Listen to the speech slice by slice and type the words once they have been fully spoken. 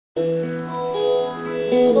Well,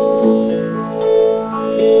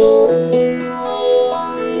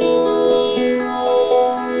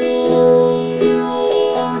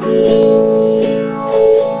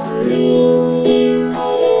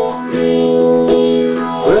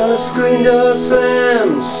 the screen door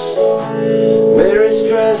slams, Mary's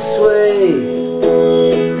dress sway.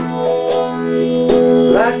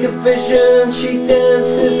 Like a vision, she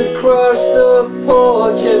dances across the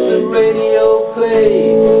porch as the radio plays.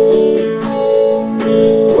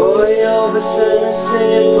 Roy Orbison is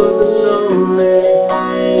singing for the lonely.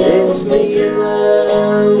 It's me and I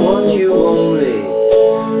want you only.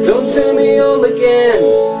 Don't turn me on again,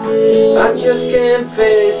 I just can't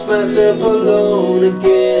face myself alone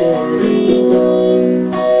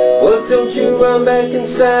again. Well, don't you run back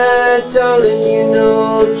inside, darling, you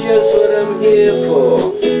know just what I'm here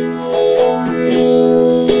for.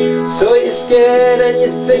 So you're scared and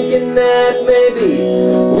you're thinking that maybe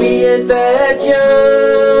we ain't that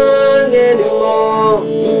young anymore.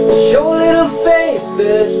 Show a little faith,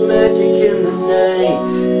 there's magic in the night.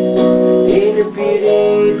 Ain't a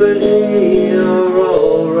beauty, but hey, you're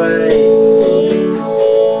alright.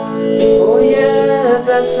 Oh yeah,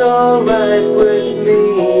 that's alright with me.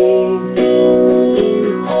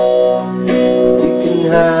 You can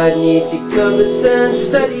hide neath your covers and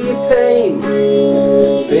study your pain.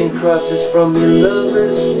 Paint crosses from your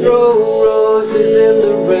lovers, throw roses in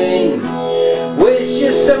the rain. Waste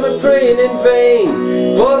your summer praying in vain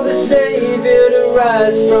for the Savior to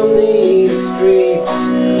rise from these streets.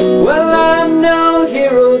 Well, I'm no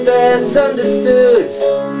hero that's understood.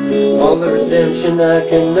 All the redemption I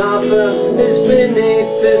can offer is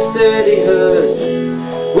beneath this dirty hood,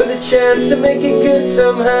 with a chance to make it good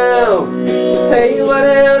somehow. Hey, what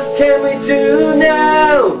else can we do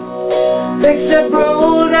now? Except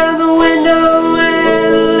roll down the window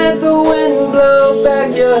and let the wind blow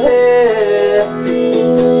back your hair.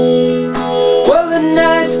 Well, the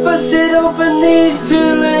night's busted open, these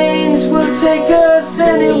two lanes will take us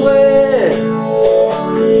anywhere.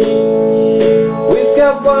 We've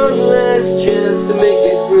got one last chance to make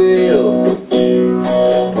it real.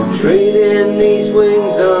 We'll trade in these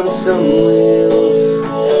wings on some wheels.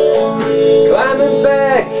 Climbing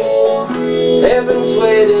back, heaven's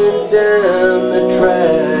waiting down the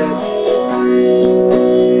track.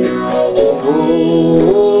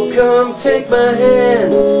 Oh, come take my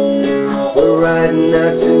hand, we're riding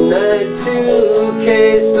out tonight to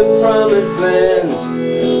case the promised land.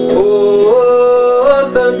 Oh,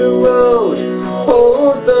 Thunder Road,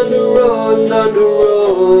 oh, Thunder Road, Thunder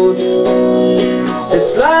Road.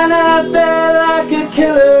 It's lying out there like a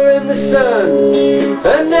killer in the sun,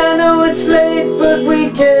 and I know it's late, but we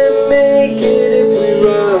can make it if we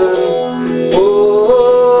run.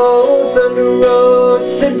 Oh, Thunder Road,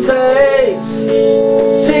 sit tight,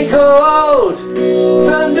 take hold,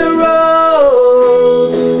 Thunder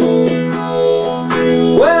Road.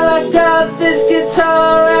 Well, I got this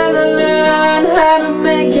guitar and I learned how to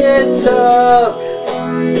make it talk.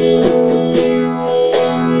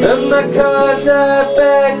 And my car's out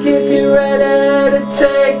back if you're ready to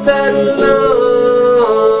take that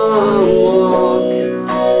long walk.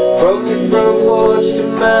 From your front porch to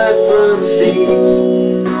my front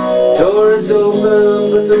seat, door is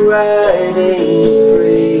open but the ride ain't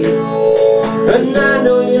free. And I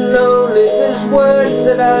know you're lonely, there's words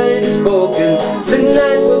that I ain't spoken.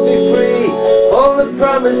 Tonight we'll be free, all the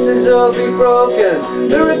promises will be broken.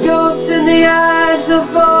 There are ghosts in the eyes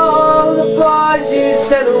of all the boys you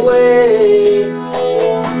sent away.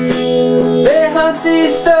 They hunt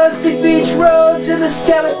these thirsty beach roads in the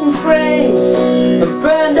skeleton frames of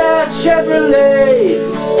burned out Chevrolets.